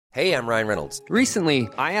Hey, I'm Ryan Reynolds. Recently,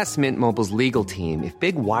 I asked Mint Mobile's legal team if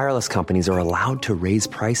big wireless companies are allowed to raise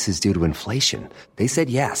prices due to inflation. They said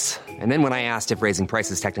yes. And then when I asked if raising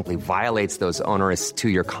prices technically violates those onerous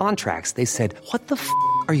two-year contracts, they said, "What the f***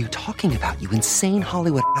 are you talking about, you insane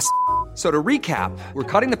Hollywood ass?" So to recap, we're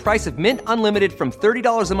cutting the price of Mint Unlimited from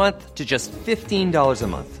 $30 a month to just $15 a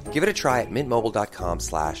month. Give it a try at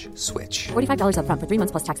mintmobile.com/switch. $45 up front for 3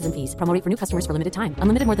 months plus taxes and fees. Promo rate for new customers for limited time.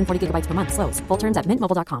 Unlimited more than 40 gigabytes per month. Slows full terms at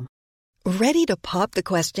mintmobile.com. Ready to pop the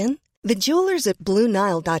question? The jewelers at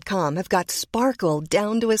BlueNile.com have got sparkle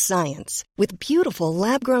down to a science with beautiful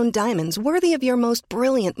lab-grown diamonds worthy of your most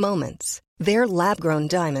brilliant moments. Their lab-grown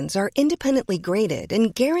diamonds are independently graded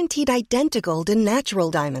and guaranteed identical to natural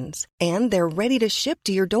diamonds, and they're ready to ship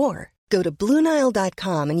to your door. Go to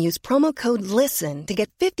BlueNile.com and use promo code LISTEN to get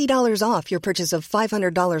 $50 off your purchase of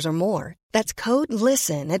 $500 or more. That's code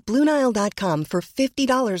LISTEN at BlueNile.com for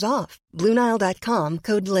 $50 off. BlueNile.com,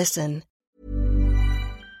 code LISTEN.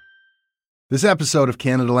 This episode of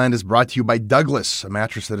Canadaland is brought to you by Douglas, a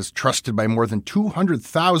mattress that is trusted by more than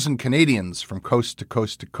 200,000 Canadians from coast to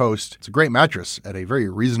coast to coast. It's a great mattress at a very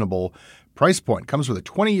reasonable price point. Comes with a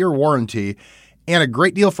 20-year warranty and a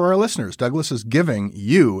great deal for our listeners. Douglas is giving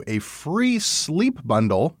you a free sleep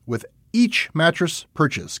bundle with each mattress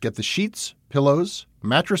purchase. Get the sheets, pillows,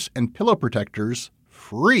 mattress, and pillow protectors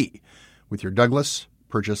free with your Douglas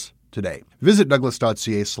purchase today. Visit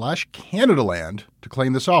douglas.ca/Canadaland to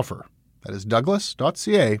claim this offer. That is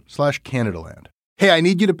douglas.ca/Canadaland. Hey, I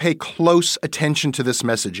need you to pay close attention to this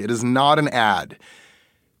message. It is not an ad.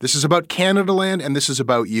 This is about Canadaland, and this is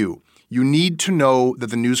about you. You need to know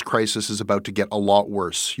that the news crisis is about to get a lot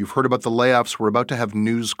worse. You've heard about the layoffs. We're about to have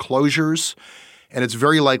news closures, and it's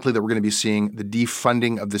very likely that we're going to be seeing the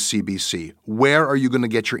defunding of the CBC. Where are you going to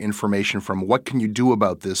get your information from? What can you do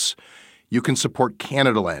about this? You can support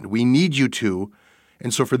Canadaland. We need you to.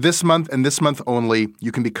 And so for this month and this month only,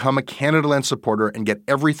 you can become a Canadaland supporter and get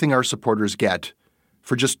everything our supporters get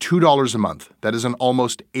for just $2 a month. That is an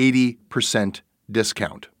almost 80%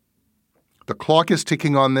 discount. The clock is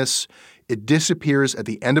ticking on this. It disappears at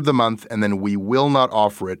the end of the month, and then we will not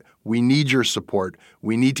offer it. We need your support.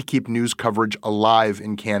 We need to keep news coverage alive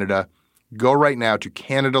in Canada. Go right now to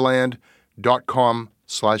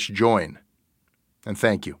canadaland.com/join. And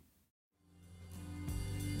thank you.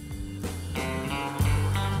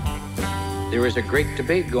 There is a great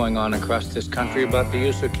debate going on across this country about the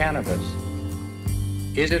use of cannabis.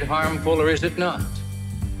 Is it harmful or is it not?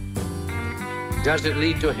 Does it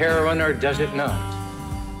lead to heroin or does it not?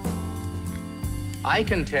 I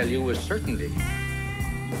can tell you with certainty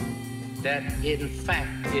that in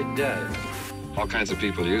fact it does. All kinds of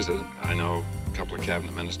people use it. I know a couple of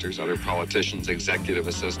cabinet ministers, other politicians, executive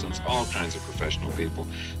assistants, all kinds of professional people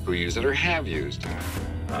who use it or have used it.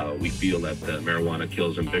 We feel that marijuana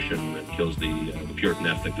kills ambition, it kills the Puritan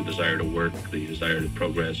ethic, the desire to work, the desire to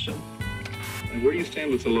progress. And where do you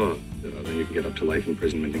stand with the law? Then you can get up to life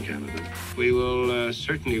imprisonment in Canada. We will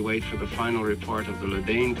certainly wait for the final report of the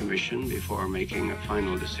Ledane Commission before making a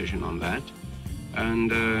final decision on that. And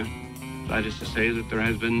that is to say that there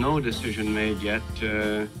has been no decision made yet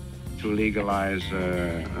to legalize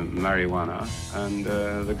marijuana. And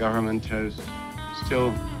the government has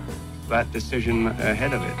still that decision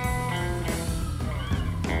ahead of it.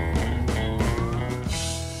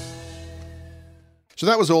 So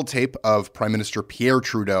that was old tape of Prime Minister Pierre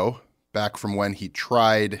Trudeau back from when he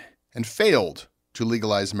tried and failed to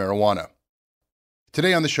legalize marijuana.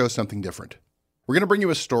 Today on the show, something different. We're going to bring you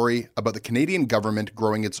a story about the Canadian government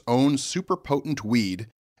growing its own super potent weed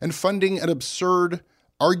and funding an absurd,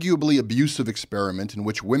 arguably abusive experiment in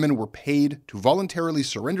which women were paid to voluntarily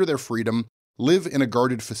surrender their freedom, live in a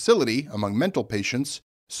guarded facility among mental patients,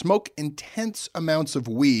 smoke intense amounts of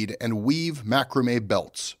weed, and weave macrame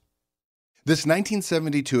belts. This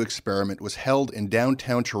 1972 experiment was held in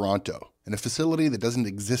downtown Toronto, in a facility that doesn't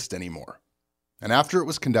exist anymore. And after it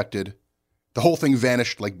was conducted, the whole thing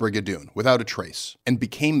vanished like Brigadoon, without a trace, and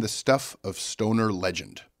became the stuff of stoner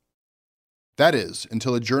legend. That is,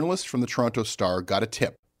 until a journalist from the Toronto Star got a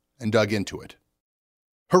tip and dug into it.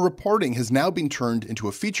 Her reporting has now been turned into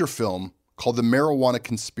a feature film called The Marijuana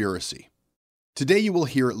Conspiracy. Today you will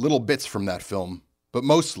hear little bits from that film, but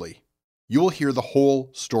mostly, you will hear the whole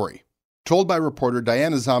story, told by reporter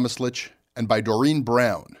Diana Zameslich and by Doreen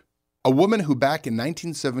Brown, a woman who back in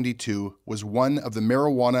 1972 was one of the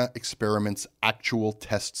marijuana experiment's actual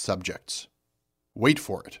test subjects. Wait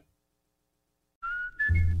for it.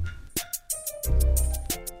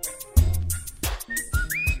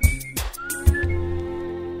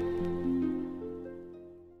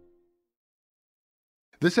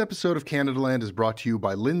 This episode of Canadaland is brought to you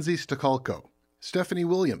by Lindsay Stakhalko. Stephanie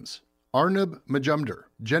Williams, Arnab Majumdar,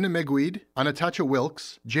 Jenna Megweed, Anatacha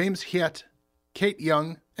Wilkes, James Hiet, Kate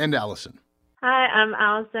Young, and Allison. Hi, I'm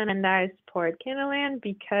Allison, and I support Canadaland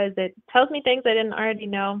because it tells me things I didn't already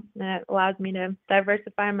know, and it allows me to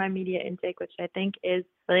diversify my media intake, which I think is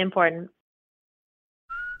really important.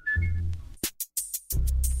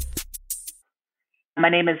 My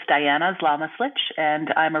name is Diana Zlama-Slitch,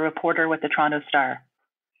 and I'm a reporter with the Toronto Star.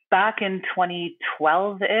 Back in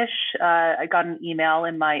 2012-ish, I got an email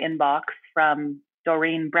in my inbox from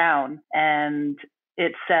Doreen Brown, and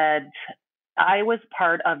it said, I was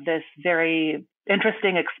part of this very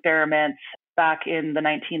interesting experiment back in the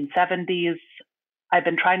 1970s. I've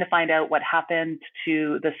been trying to find out what happened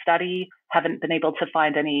to the study, haven't been able to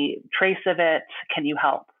find any trace of it. Can you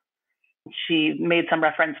help? She made some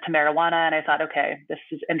reference to marijuana, and I thought, okay, this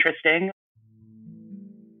is interesting.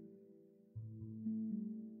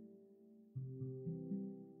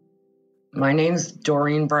 My name's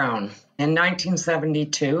Doreen Brown. In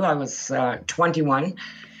 1972, I was 21,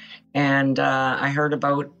 and I heard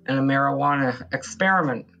about a marijuana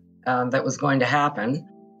experiment that was going to happen.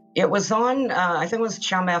 It was on, I think it was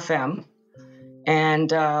Chum FM,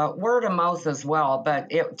 and word of mouth as well, but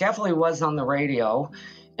it definitely was on the radio.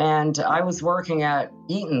 And I was working at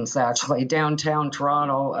Eaton's, actually, downtown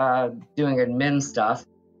Toronto, doing admin stuff.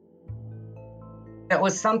 It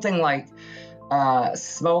was something like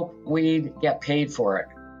smoke weed, get paid for it.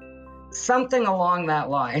 Something along that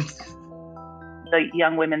line. The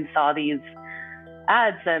young women saw these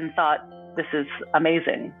ads and thought, this is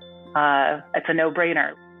amazing. It's a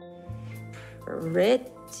no-brainer.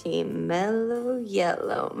 Pretty mellow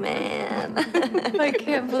yellow, man. I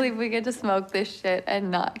can't believe we get to smoke this shit and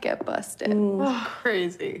not get busted.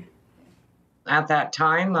 Crazy. At that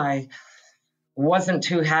time, I wasn't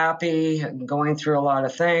too happy, going through a lot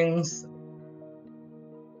of things.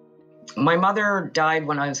 My mother died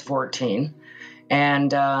when I was 14.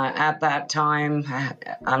 And at that time,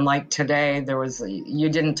 unlike today, you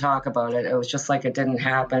didn't talk about it. It was just like it didn't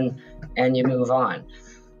happen and you move on.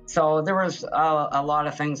 So there was a lot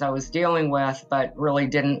of things I was dealing with, but really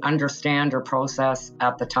didn't understand or process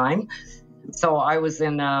at the time. So I was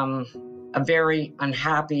in a very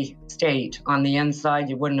unhappy state on the inside.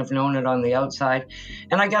 You wouldn't have known it on the outside.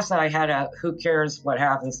 And I guess I had a who cares what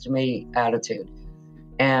happens to me attitude.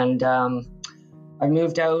 And I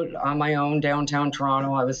moved out on my own downtown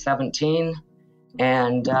Toronto. I was 17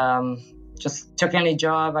 and just took any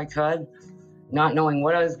job I could, not knowing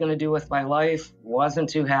what I was going to do with my life, wasn't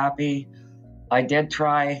too happy. I did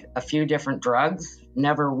try a few different drugs,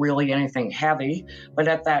 never really anything heavy. But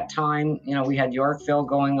at that time, we had Yorkville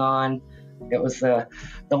going on. It was the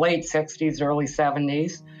late 60s, early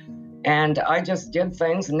 70s. And I just did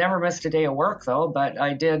things, never missed a day of work though, but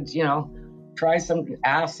I did, try some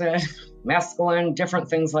acid, mescaline, different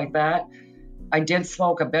things like that. I did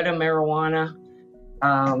smoke a bit of marijuana.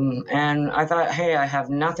 And I thought, hey, I have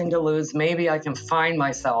nothing to lose. Maybe I can find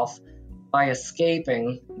myself by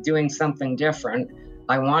escaping, doing something different.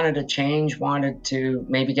 I wanted to change, wanted to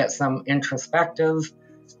maybe get some introspective,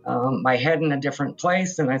 my head in a different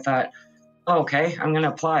place. And I thought, okay, I'm going to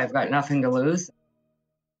apply. I've got nothing to lose.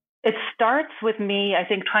 It starts with me, I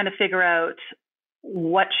think, trying to figure out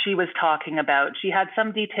what she was talking about. She had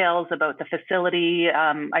some details about the facility.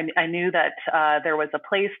 I knew that there was a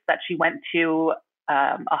place that she went to,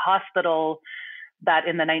 a hospital that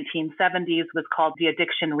in the 1970s was called the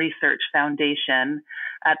Addiction Research Foundation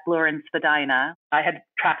at Bloor and Spadina. I had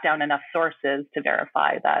tracked down enough sources to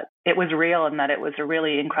verify that it was real and that it was a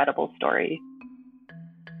really incredible story.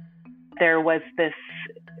 There was this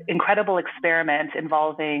incredible experiment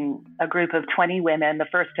involving a group of 20 women, the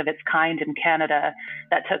first of its kind in Canada,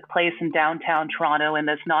 that took place in downtown Toronto in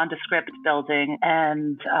this nondescript building.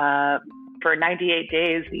 And for 98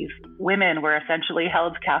 days, these women were essentially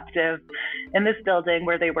held captive in this building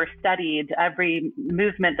where they were studied, every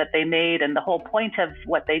movement that they made. And the whole point of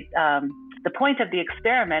the point of the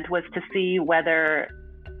experiment was to see whether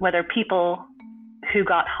people who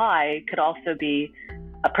got high could also be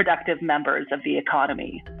productive members of the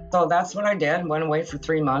economy. So that's what I did. Went away for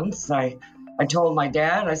 3 months. I told my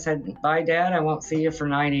dad, I said, bye, Dad. I won't see you for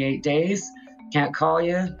 98 days. Can't call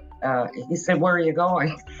you. He said, where are you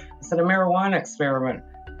going? I said, a marijuana experiment.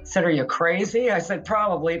 He said, are you crazy? I said,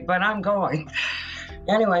 probably, but I'm going.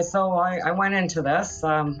 Anyway, so I went into this.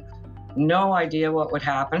 No idea what would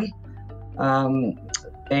happen.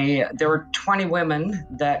 There were 20 women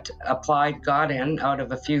that applied, got in out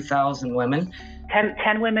of a few thousand women.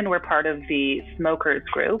 10 women were part of the smokers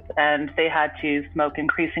group, and they had to smoke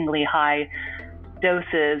increasingly high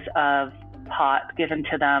doses of pot given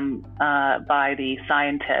to them by the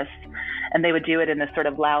scientists, and they would do it in this sort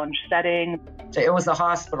of lounge setting. It was a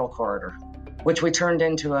hospital corridor, which we turned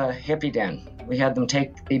into a hippie den. We had them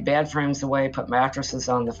take the bed frames away, put mattresses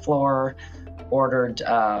on the floor, ordered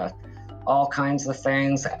all kinds of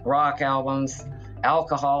things, rock albums,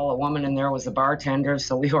 alcohol. A woman in there was a bartender,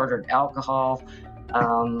 so we ordered alcohol.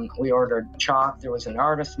 We ordered chalk. There was an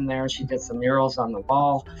artist in there. She did some murals on the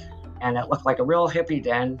wall, and it looked like a real hippie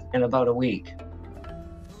den in about a week.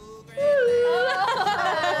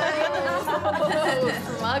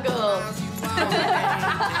 Smuggle.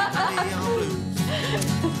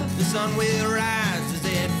 The sun will rise as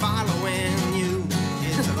they're following you.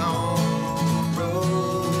 It's a long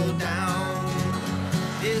road down.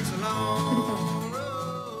 It's a long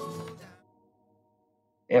road down.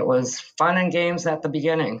 It was fun and games at the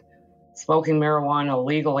beginning. Smoking marijuana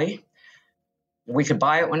legally. We could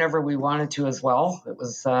buy it whenever we wanted to as well. It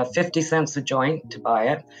was 50 cents a joint to buy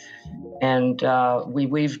it. And we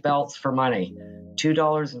weaved belts for money,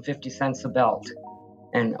 $2.50 a belt.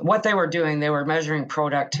 And what they were doing, they were measuring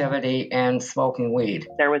productivity and smoking weed.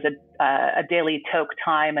 There was a daily toke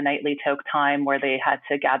time, a nightly toke time where they had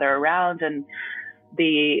to gather around, and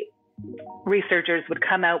the researchers would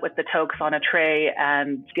come out with the tokes on a tray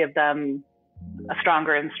and give them a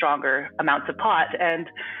stronger and stronger amounts of pot. And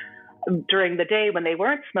during the day when they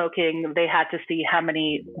weren't smoking, they had to see how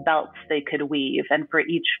many belts they could weave. And for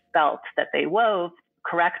each belt that they wove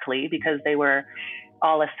correctly, because they were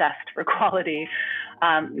all assessed for quality,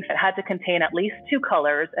 it had to contain at least 2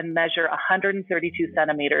 colors and measure 132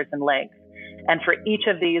 centimeters in length. And for each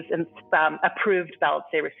of these approved belts,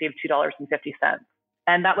 they received $2.50.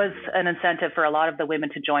 And that was an incentive for a lot of the women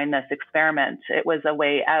to join this experiment. It was a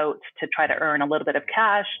way out to try to earn a little bit of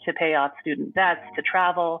cash, to pay off student debts, to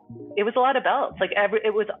travel. It was a lot of belts.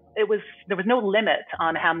 There was no limit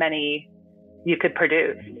on how many you could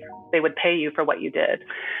produce. They would pay you for what you did.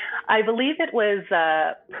 I believe it was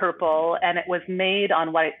purple, and it was made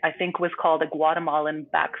on what I think was called a Guatemalan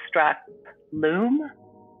backstrap loom.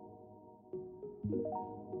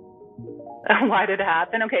 Why did it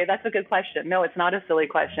happen? Okay, that's a good question. No, it's not a silly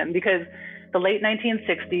question, because the late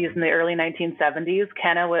 1960s and the early 1970s,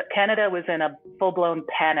 Canada was in a full-blown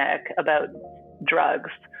panic about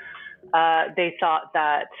drugs. They thought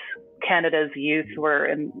that Canada's youth were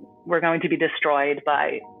going to be destroyed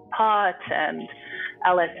by pot and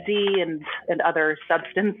LSD and other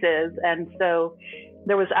substances. And so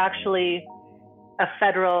there was actually a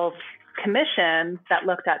federal commission that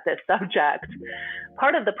looked at this subject.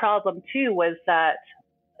 Part of the problem, too, was that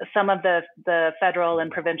some of the federal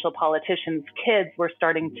and provincial politicians' kids were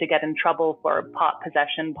starting to get in trouble for pot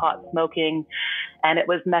possession, pot smoking, and it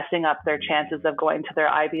was messing up their chances of going to their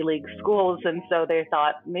Ivy League schools. And so they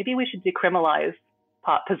thought, maybe we should decriminalize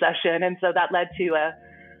pot possession. And so that led to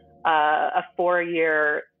a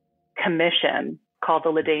 4-year commission called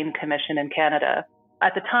the Ledane Commission in Canada.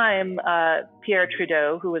 At the time, Pierre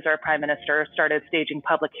Trudeau, who was our prime minister, started staging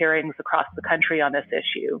public hearings across the country on this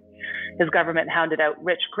issue. His government hounded out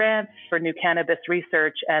rich grants for new cannabis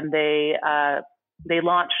research, and they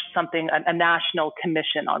launched a national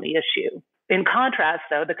commission on the issue. In contrast,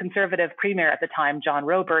 though, the Conservative premier at the time, John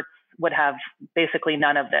Roberts, would have basically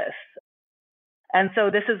none of this. And so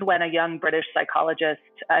this is when a young British psychologist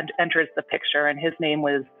enters the picture, and his name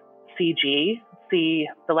was CG, the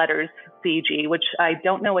letters CG, which I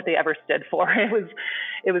don't know what they ever stood for.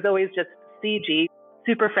 It was always just CG.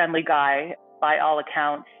 Super friendly guy, by all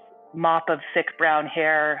accounts, mop of thick brown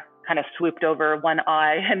hair, kind of swooped over one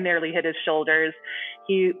eye and nearly hit his shoulders.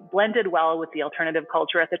 He blended well with the alternative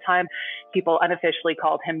culture at the time. People unofficially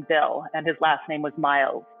called him Bill, and his last name was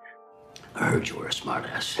Miles. I heard you were a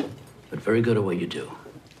smartass, but very good at what you do.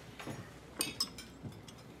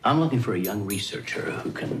 I'm looking for a young researcher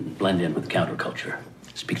who can blend in with counterculture,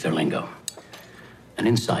 speak their lingo. An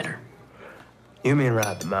insider. You mean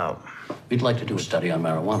rat them out? We'd like to do a study on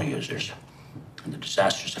marijuana users and the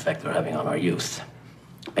disastrous effect they're having on our youth,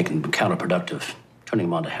 making them counterproductive, turning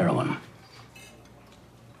them onto heroin.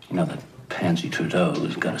 You know that pansy Trudeau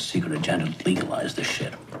has got a secret agenda to legalize this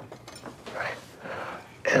shit. Right.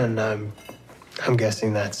 And I'm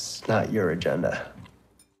guessing that's not your agenda.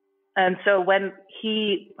 And so when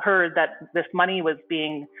he heard that this money was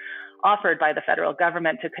being offered by the federal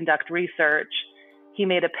government to conduct research, he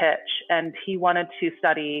made a pitch, and he wanted to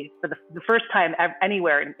study, for the first time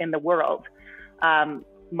anywhere in the world,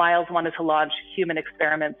 Miles wanted to launch human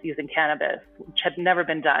experiments using cannabis, which had never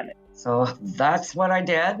been done. So that's what I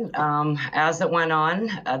did. As it went on,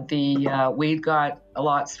 the weed got a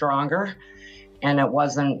lot stronger, and it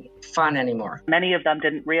wasn't fun anymore. Many of them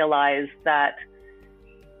didn't realize that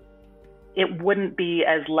it wouldn't be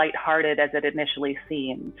as lighthearted as it initially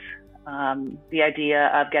seemed. The idea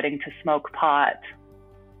of getting to smoke pot,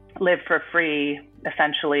 live for free,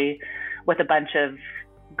 essentially, with a bunch of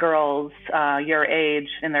girls your age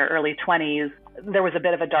in their early 20s, there was a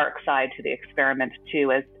bit of a dark side to the experiment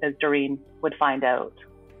too, as Doreen would find out.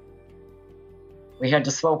 We had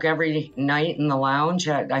to smoke every night in the lounge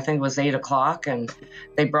at, I think it was 8 o'clock, and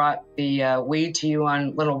they brought the weed to you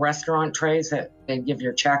on little restaurant trays that they'd give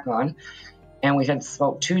your check on. And we had to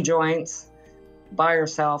smoke 2 joints by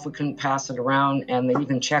ourselves. We couldn't pass it around, and they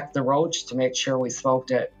even checked the roach to make sure we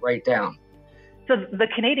smoked it right down. So the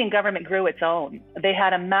Canadian government grew its own. They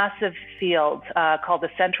had a massive field called the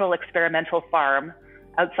Central Experimental Farm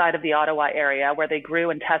outside of the Ottawa area, where they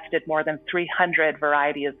grew and tested more than 300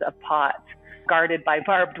 varieties of pot, guarded by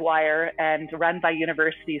barbed wire and run by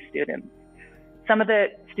university students. Some of the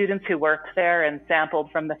students who worked there and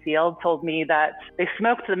sampled from the field told me that they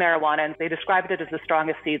smoked the marijuana and they described it as the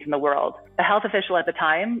strongest seeds in the world. A health official at the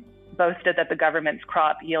time boasted that the government's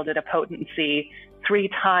crop yielded a potency 3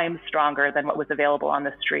 times stronger than what was available on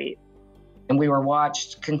the street. And we were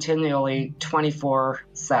watched continually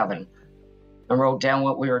 24/7 and wrote down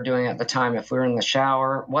what we were doing at the time. If we were in the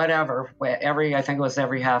shower, whatever, I think it was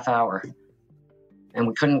every half hour. And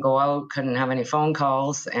we couldn't go out, couldn't have any phone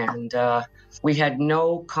calls, and we had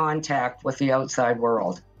no contact with the outside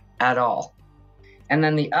world at all. And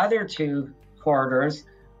then the other 2 corridors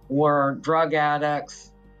were drug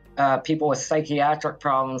addicts, people with psychiatric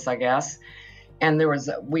problems, I guess. And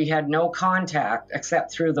we had no contact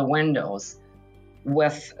except through the windows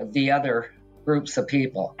with the other groups of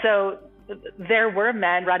people. So there were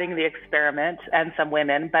men running the experiment and some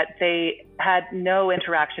women, but they had no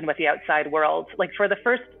interaction with the outside world. Like for the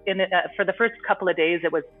first couple of days,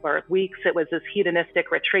 or weeks, it was this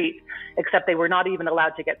hedonistic retreat, except they were not even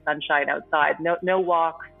allowed to get sunshine outside. No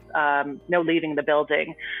walks, no leaving the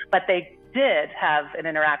building. But they did have an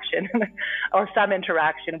interaction or some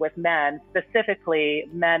interaction with men, specifically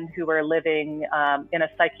men who were living in a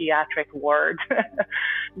psychiatric ward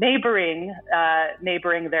neighboring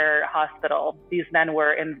their hospital. These men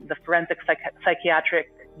were in the forensic psychiatric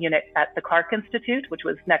unit at the Clark Institute, which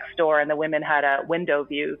was next door, and the women had a window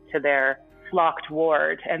view to their locked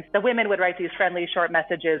ward. And the women would write these friendly short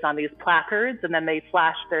messages on these placards, and then they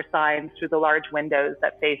flashed their signs through the large windows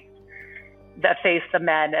that faced the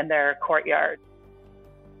men and their courtyard.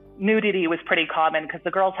 Nudity was pretty common because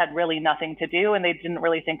the girls had really nothing to do and they didn't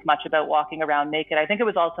really think much about walking around naked. I think it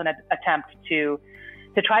was also an attempt to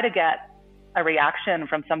try to get a reaction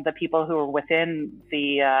from some of the people who were within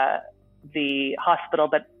the hospital,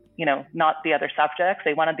 but not the other subjects.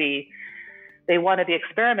 They wanted the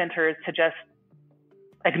experimenters to just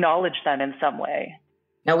acknowledge them in some way.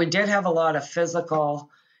 Now, we did have a lot of physical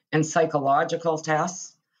and psychological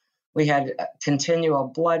tests. We had continual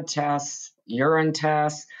blood tests, urine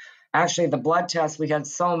tests. Actually, the blood tests, we had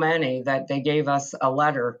so many that they gave us a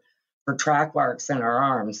letter for track marks in our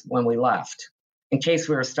arms when we left, in case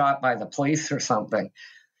we were stopped by the police or something.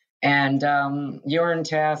 And urine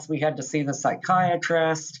tests, we had to see the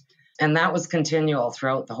psychiatrist, and that was continual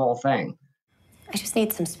throughout the whole thing. I just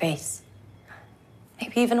need some space.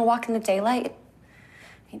 Maybe even a walk in the daylight.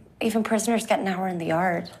 Even prisoners get an hour in the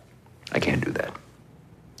yard. I can't do that.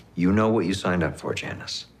 You know what you signed up for,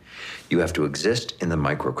 Janice. You have to exist in the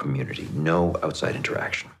micro-community, no outside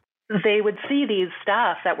interaction. They would see these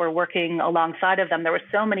staff that were working alongside of them. There were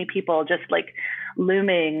so many people just like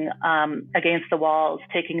looming against the walls,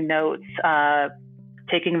 taking notes,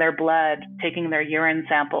 taking their blood, taking their urine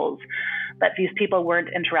samples. But these people weren't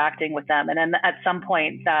interacting with them. And then at some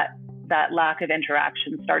point, that lack of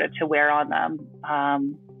interaction started to wear on them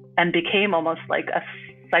and became almost like a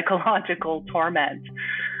psychological torment.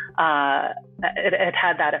 It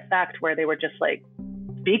had that effect where they were just like,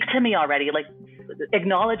 speak to me already, like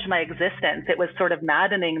acknowledge my existence. It was sort of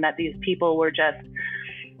maddening that these people were just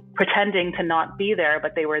pretending to not be there,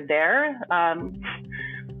 but they were there,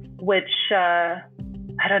 which,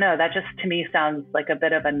 I don't know, that just to me sounds like a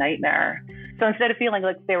bit of a nightmare. So instead of feeling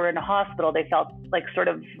like they were in a hospital, they felt like sort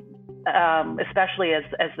of, especially as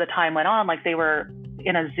the time went on, like they were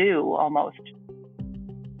in a zoo almost.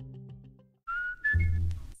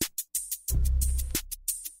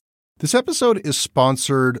 This episode is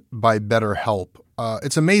sponsored by BetterHelp.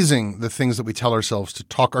 It's amazing the things that we tell ourselves to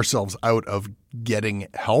talk ourselves out of getting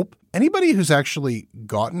help. Anybody who's actually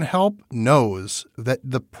gotten help knows that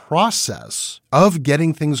the process of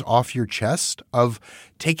getting things off your chest, of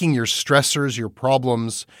taking your stressors, your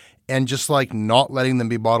problems, and just like not letting them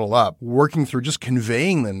be bottled up, working through just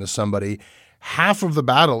conveying them to somebody half of the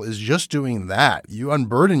battle is just doing that. You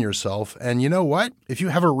unburden yourself, and you know what? If you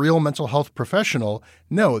have a real mental health professional,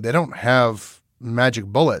 no, they don't have magic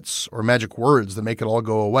bullets or magic words that make it all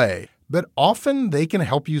go away. But often they can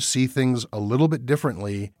help you see things a little bit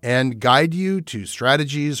differently and guide you to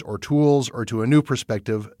strategies or tools or to a new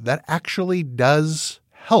perspective that actually does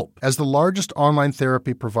help. As the largest online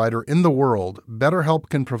therapy provider in the world, BetterHelp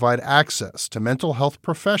can provide access to mental health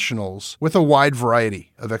professionals with a wide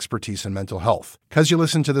variety of expertise in mental health. Because you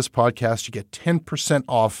listen to this podcast, you get 10%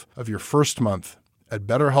 off of your first month at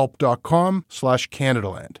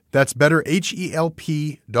betterhelp.com/Canadaland. That's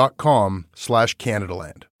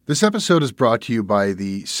betterhelp.com/Canadaland. This episode is brought to you by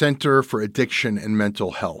the Center for Addiction and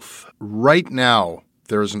Mental Health. Right now,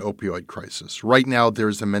 there is an opioid crisis. Right now, there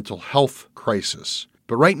is a mental health crisis.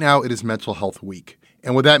 But right now, it is Mental Health Week.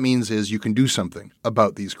 And what that means is you can do something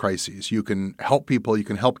about these crises. You can help people. You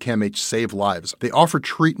can help CAMH save lives. They offer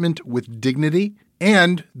treatment with dignity,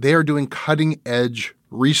 and they are doing cutting-edge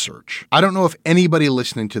research. I don't know if anybody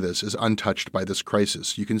listening to this is untouched by this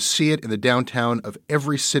crisis. You can see it in the downtown of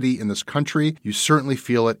every city in this country. You certainly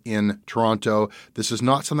feel it in Toronto. This is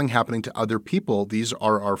not something happening to other people. These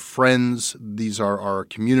are our friends. These are our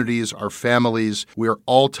communities, our families. We are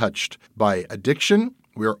all touched by addiction.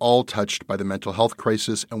 We are all touched by the mental health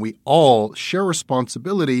crisis, and we all share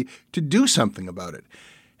responsibility to do something about it.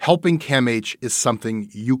 Helping CAMH is something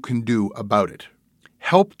you can do about it.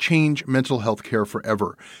 Help change mental health care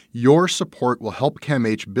forever. Your support will help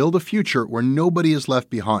CAMH build a future where nobody is left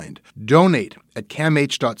behind. Donate at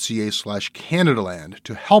camh.ca/Canadaland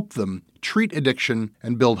to help them treat addiction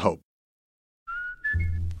and build hope.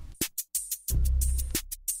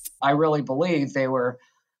 I really believe they were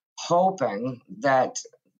hoping that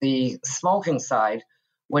the smoking side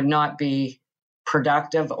would not be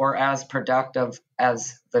productive or as productive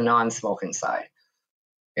as the non-smoking side.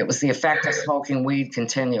 It was the effect of smoking weed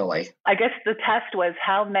continually. I guess the test was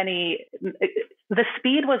the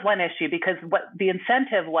speed was one issue, because what the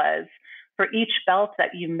incentive was for each belt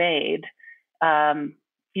that you made,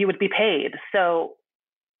 you would be paid. So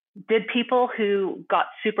did people who got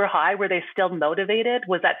super high, were they still motivated?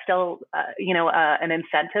 Was that still, an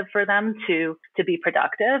incentive for them to be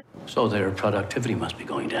productive? So their productivity must be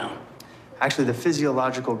going down. Actually, the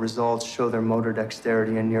physiological results show their motor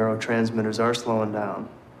dexterity and neurotransmitters are slowing down.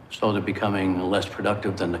 So they're becoming less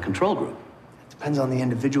productive than the control group. It depends on the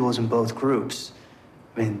individuals in both groups.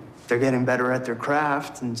 I mean, they're getting better at their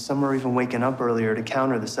craft, and some are even waking up earlier to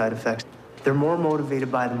counter the side effects. They're more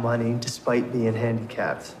motivated by the money despite being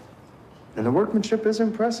handicapped. And the workmanship is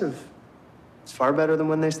impressive. It's far better than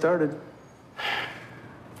when they started.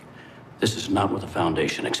 This is not what the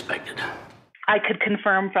foundation expected. I could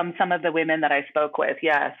confirm from some of the women that I spoke with,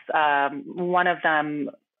 yes. One of them,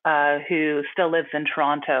 who still lives in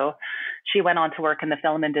Toronto, she went on to work in the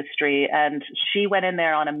film industry, and she went in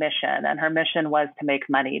there on a mission, and her mission was to make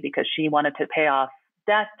money because she wanted to pay off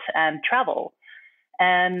debt and travel.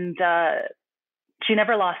 And she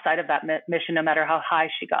never lost sight of that mission, no matter how high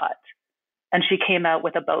she got. And she came out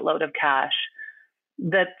with a boatload of cash.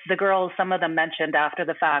 The girls, some of them mentioned after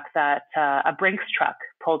the fact that a Brinks truck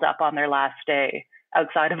pulled up on their last day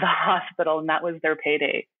outside of the hospital, and that was their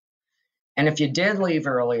payday. And if you did leave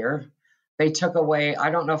earlier, they took away,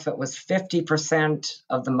 I don't know if it was 50%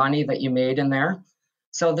 of the money that you made in there.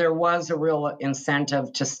 So there was a real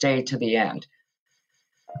incentive to stay to the end.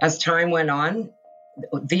 As time went on,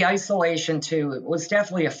 the isolation too was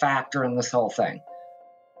definitely a factor in this whole thing.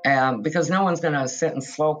 Because no one's going to sit and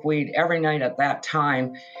smoke weed every night at that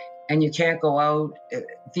time, and you can't go out.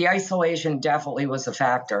 The isolation definitely was a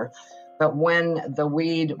factor. But when the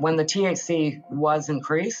THC was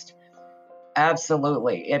increased,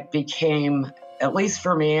 absolutely, it became, at least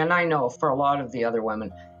for me, and I know for a lot of the other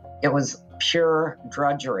women, it was pure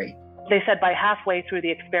drudgery. They said by halfway through the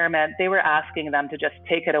experiment, they were asking them to just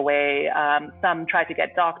take it away. Some tried to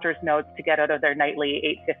get doctor's notes to get out of their nightly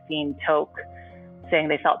 815 toke, saying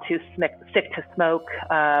they felt too sick to smoke.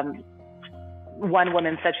 One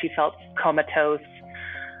woman said she felt comatose,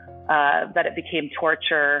 that it became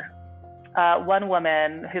torture. One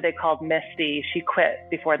woman, who they called Misty, she quit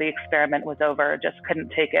before the experiment was over, just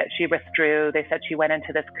couldn't take it. She withdrew. They said she went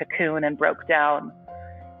into this cocoon and broke down.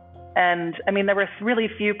 And I mean, there were really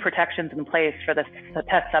few protections in place for the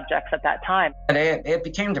test subjects at that time. It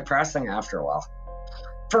became depressing after a while.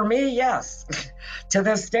 For me, yes. To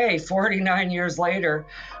this day, 49 years later,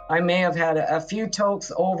 I may have had a few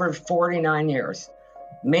tokes over 49 years.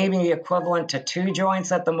 Maybe equivalent to 2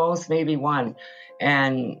 joints at the most, maybe 1.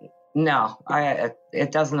 And no,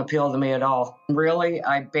 it doesn't appeal to me at all. Really,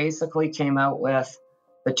 I basically came out with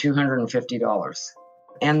the $250.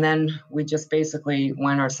 And then we just basically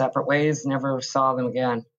went our separate ways, never saw them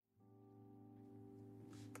again.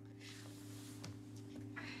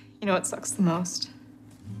 You know what sucks the most?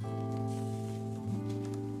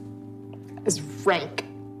 As rank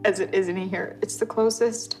as it is in here, it's the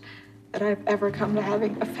closest that I've ever come to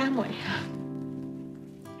having a family.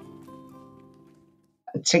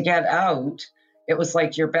 To get out, it was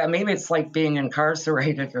like you're back. Maybe it's like being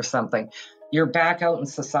incarcerated or something. You're back out in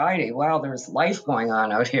society. Wow, there's life going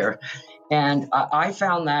on out here. And I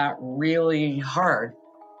found that really hard.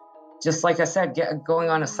 Just like I said, going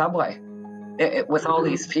on a subway with all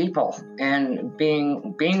these people and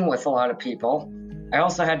being with a lot of people. I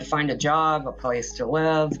also had to find a job, a place to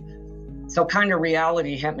live. So kind of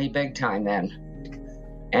reality hit me big time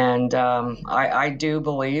then. And I do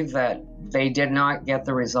believe that they did not get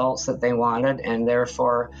the results that they wanted, and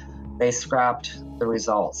therefore they scrapped the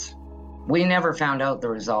results. We never found out the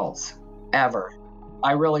results, ever.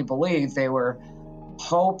 I really believe they were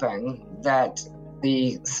hoping that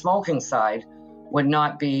the smoking side would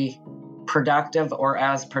not be productive or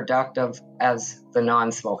as productive as the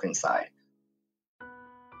non-smoking side.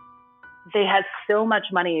 They had so much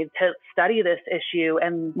money to study this issue.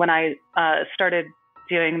 And when I started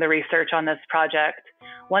doing the research on this project,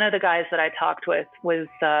 one of the guys that I talked with was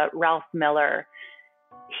Ralph Miller.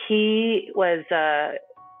 He was a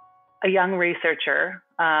young researcher,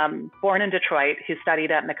 born in Detroit, who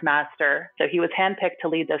studied at McMaster. So he was handpicked to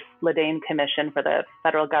lead this Ledane Commission for the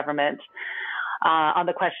federal government on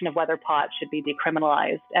the question of whether pot should be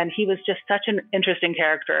decriminalized. And he was just such an interesting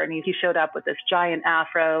character. And he showed up with this giant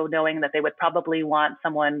afro, knowing that they would probably want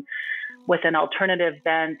someone with an alternative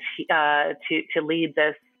bent to lead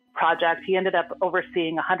this project. He ended up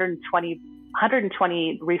overseeing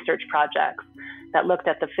 120 research projects that looked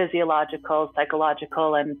at the physiological,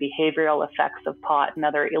 psychological, and behavioral effects of pot and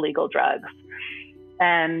other illegal drugs.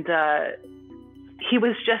 And he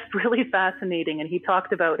was just really fascinating. And he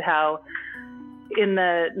talked about how in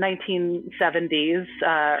the 1970s,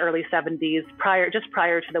 early 70s, prior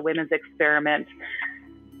to the women's experiment,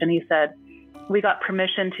 and he said, we got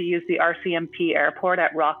permission to use the RCMP airport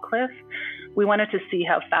at Rockcliffe. We wanted to see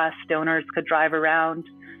how fast stoners could drive around,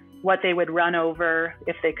 what they would run over,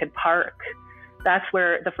 if they could park. That's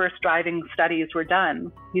where the first driving studies were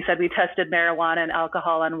done. He said we tested marijuana and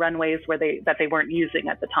alcohol on runways that they weren't using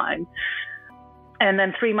at the time. And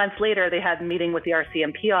then 3 months later, they had a meeting with the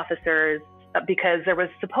RCMP officers because there was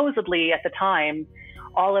supposedly at the time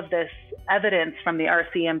all of this evidence from the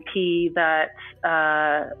RCMP that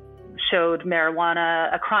showed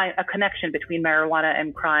marijuana, a connection between marijuana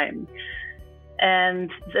and crime.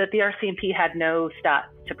 And the RCMP had no stats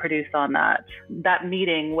to produce on that. That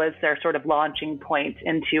meeting was their sort of launching point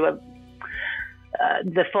into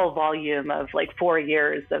the full volume of like 4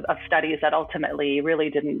 years of studies that ultimately really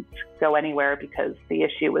didn't go anywhere because the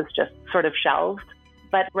issue was just sort of shelved.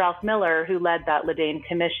 But Ralph Miller, who led that Ledane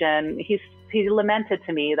Commission, he lamented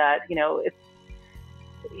to me that,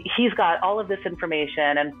 he's got all of this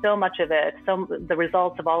information and so much of it, the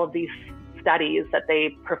results of all of these studies that they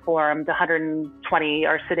performed, 120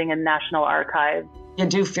 are sitting in National Archives. You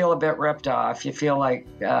do feel a bit ripped off. You feel like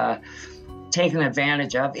taken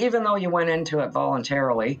advantage of, even though you went into it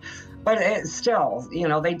voluntarily. But it's still,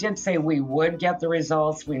 they did say we would get the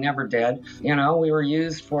results. We never did. We were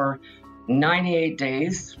used for 98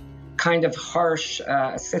 days, kind of harsh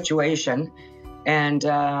situation, and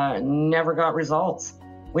never got results.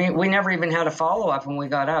 We never even had a follow-up when we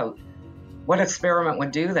got out. What experiment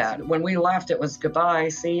would do that? When we left, it was goodbye,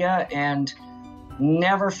 see ya, and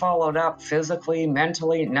never followed up physically,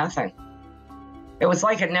 mentally, nothing. It was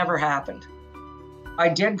like it never happened. I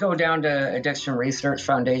did go down to Addiction Research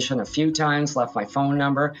Foundation a few times, left my phone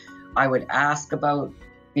number. I would ask about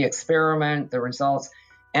the experiment, the results,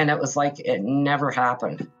 and it was like it never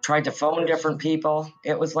happened. Tried to phone different people.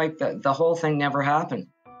 It was like the whole thing never happened.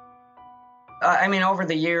 Over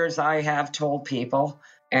the years, I have told people,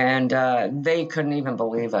 and they couldn't even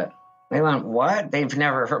believe it. They went, what? They've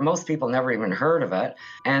never heard, most people never even heard of it.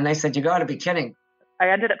 And they said, you got to be kidding. I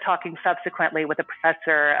ended up talking subsequently with a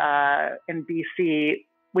professor in BC.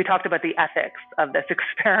 We talked about the ethics of this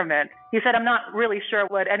experiment. He said, I'm not really sure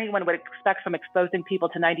what anyone would expect from exposing people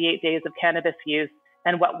to 98 days of cannabis use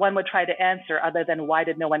and what one would try to answer other than why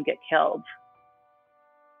did no one get killed?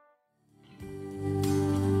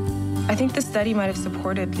 I think the study might have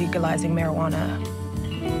supported legalizing marijuana.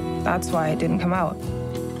 That's why it didn't come out.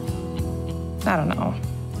 I don't know.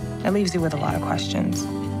 It leaves you with a lot of questions.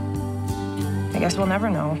 I guess we'll never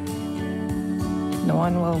know. No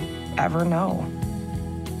one will ever know.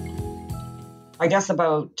 I guess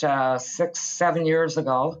about 6-7 years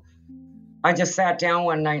ago, I just sat down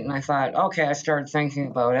one night and I thought, okay, I started thinking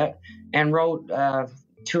about it and wrote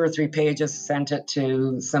 2 or 3 pages, sent it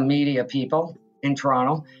to some media people in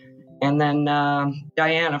Toronto. And then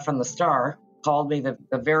Diana from the Star called me the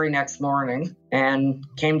very next morning and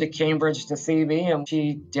came to Cambridge to see me, and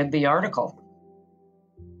she did the article.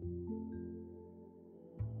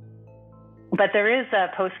 But there is a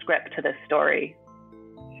postscript to this story.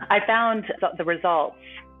 I found the results,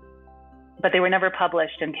 but they were never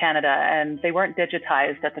published in Canada, and they weren't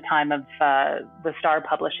digitized at the time of the Star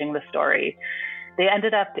publishing the story. They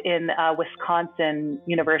ended up in a Wisconsin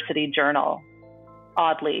University Journal,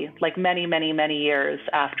 oddly, like many, many, many years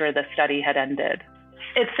after the study had ended.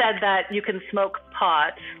 It said that you can smoke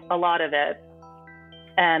pot, a lot of it,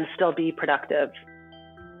 and still be productive.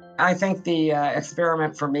 I think the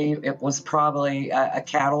experiment for me, it was probably a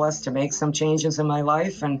catalyst to make some changes in my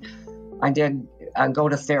life. And I did go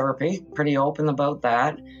to therapy, pretty open about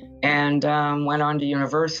that, and went on to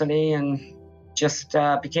university and just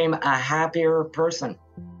became a happier person.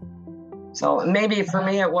 So maybe for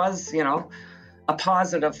me it was, a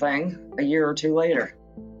positive thing a year or two later.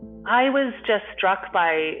 I was just struck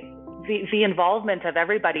by the involvement of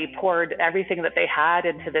everybody, poured everything that they had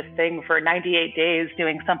into this thing for 98 days,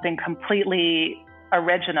 doing something completely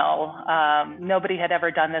original. Nobody had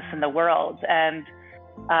ever done this in the world. And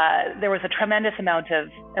there was a tremendous amount of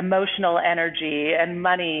emotional energy and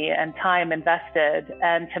money and time invested.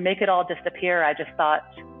 And to make it all disappear, I just thought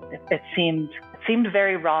it seemed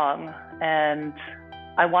very wrong. And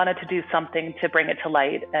I wanted to do something to bring it to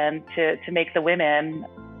light and to make the women,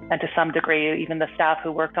 and to some degree, even the staff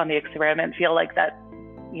who worked on the experiment, feel like that,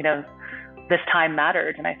 this time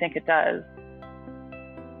mattered. And I think it does.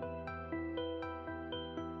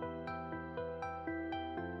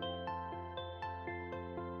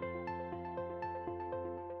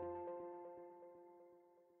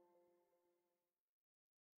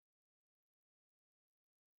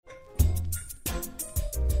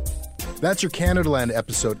 That's your Canadaland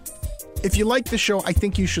episode. If you like the show, I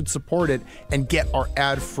think you should support it and get our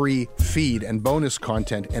ad-free feed and bonus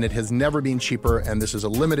content, and it has never been cheaper, and this is a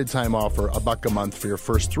limited time offer, $1 a month for your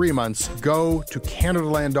first 3 months. Go to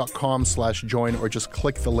canadaland.com/join or just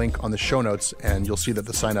click the link on the show notes, and you'll see that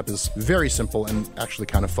the sign-up is very simple and actually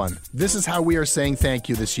kind of fun. This is how we are saying thank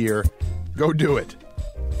you this year. Go do it.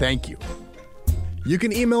 Thank you. You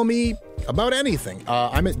can email me about anything.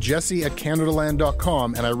 I'm at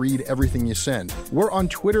jesse@canadaland.com, and I read everything you send. We're on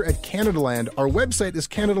Twitter at Canadaland. Our website is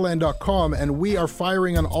canadaland.com, and we are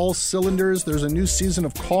firing on all cylinders. There's a new season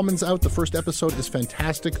of Commons out. The first episode is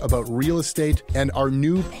fantastic about real estate, and our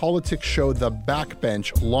new politics show, The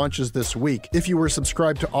Backbench, launches this week. If you were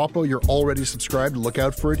subscribed to Oppo, you're already subscribed. Look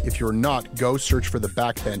out for it. If you're not, go search for The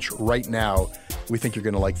Backbench right now. We think you're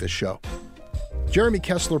going to like this show. Jeremy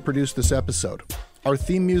Kessler produced this episode. Our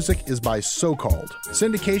theme music is by So Called.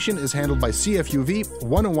 Syndication is handled by CFUV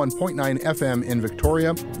 101.9 FM in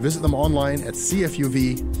Victoria. Visit them online at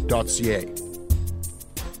cfuv.ca.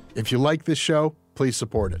 If you like this show, please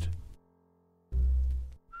support it.